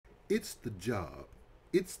It's the job,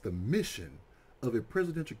 it's the mission of a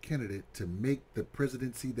presidential candidate to make the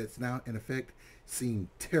presidency that's now in effect seem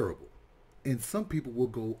terrible. And some people will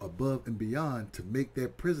go above and beyond to make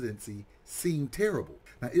that presidency seem terrible.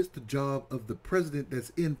 Now, it's the job of the president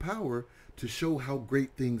that's in power to show how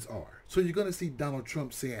great things are. So you're going to see Donald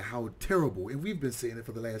Trump saying how terrible, and we've been saying it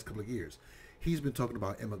for the last couple of years. He's been talking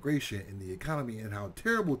about immigration and the economy and how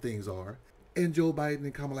terrible things are. And Joe Biden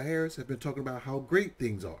and Kamala Harris have been talking about how great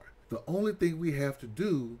things are. The only thing we have to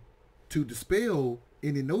do to dispel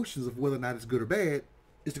any notions of whether or not it's good or bad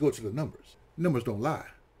is to go to the numbers. Numbers don't lie,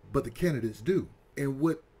 but the candidates do. And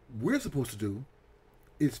what we're supposed to do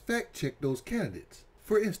is fact check those candidates.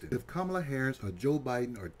 For instance, if Kamala Harris or Joe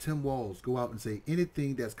Biden or Tim Walz go out and say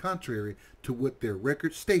anything that's contrary to what their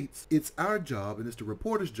record states, it's our job and it's the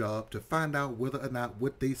reporter's job to find out whether or not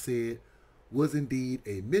what they said was indeed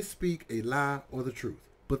a misspeak, a lie, or the truth.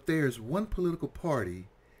 But there's one political party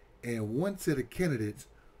and one set of candidates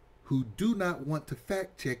who do not want to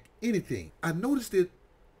fact check anything. I noticed it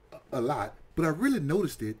a lot, but I really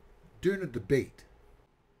noticed it during the debate.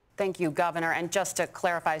 Thank you, Governor. And just to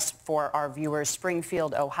clarify for our viewers,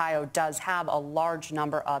 Springfield, Ohio does have a large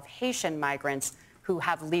number of Haitian migrants who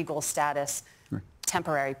have legal status,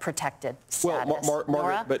 temporary protected status. Well,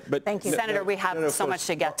 Margaret, but thank you, Senator. We have so much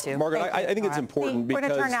to get to. Margaret, I think it's important because we're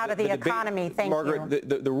going to turn out of the economy. Thank you,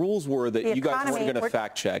 Margaret. The rules were that you guys weren't going to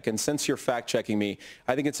fact check, and since you're fact checking me,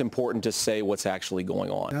 I think it's important to say what's actually going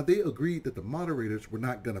on. Now, they agreed that the moderators were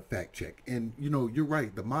not going to fact check, and you know, you're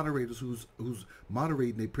right. The moderators who's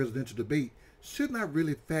moderating a presidential debate should not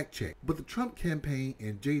really fact check. But the Trump campaign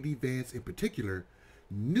and J.D. Vance in particular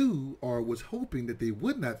knew or was hoping that they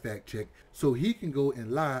would not fact check so he can go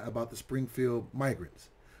and lie about the Springfield migrants.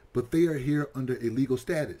 But they are here under illegal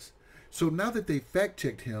status. So now that they fact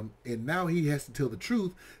checked him and now he has to tell the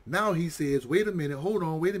truth, now he says, wait a minute, hold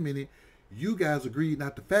on, wait a minute. You guys agreed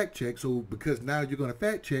not to fact check, so because now you're going to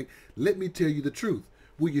fact check, let me tell you the truth.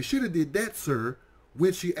 Well, you should have did that, sir,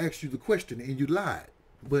 when she asked you the question and you lied.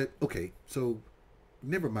 But okay, so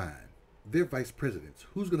never mind. They're vice presidents.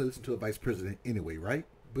 Who's going to listen to a vice president anyway, right?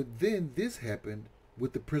 But then this happened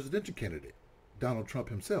with the presidential candidate, Donald Trump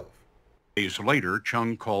himself. Days later,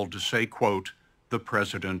 Chung called to say, quote, "The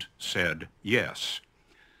president said yes."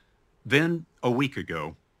 Then, a week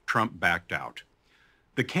ago, Trump backed out.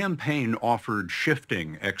 The campaign offered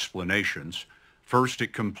shifting explanations. First,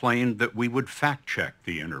 it complained that we would fact-check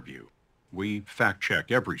the interview. We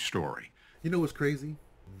fact-check every story. You know what's crazy?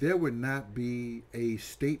 There would not be a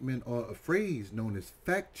statement or a phrase known as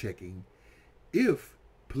fact-checking if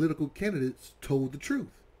political candidates told the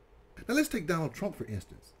truth. Now let's take Donald Trump, for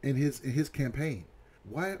instance, in his campaign.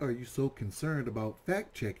 Why are you so concerned about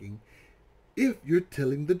fact-checking if you're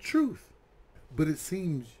telling the truth? But it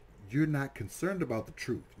seems you're not concerned about the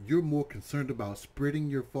truth. You're more concerned about spreading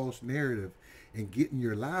your false narrative and getting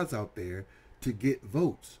your lies out there to get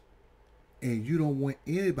votes. And you don't want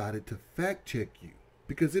anybody to fact-check you.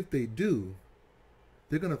 Because if they do,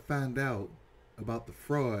 they're going to find out about the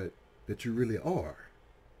fraud that you really are.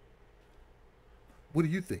 What do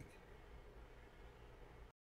you think?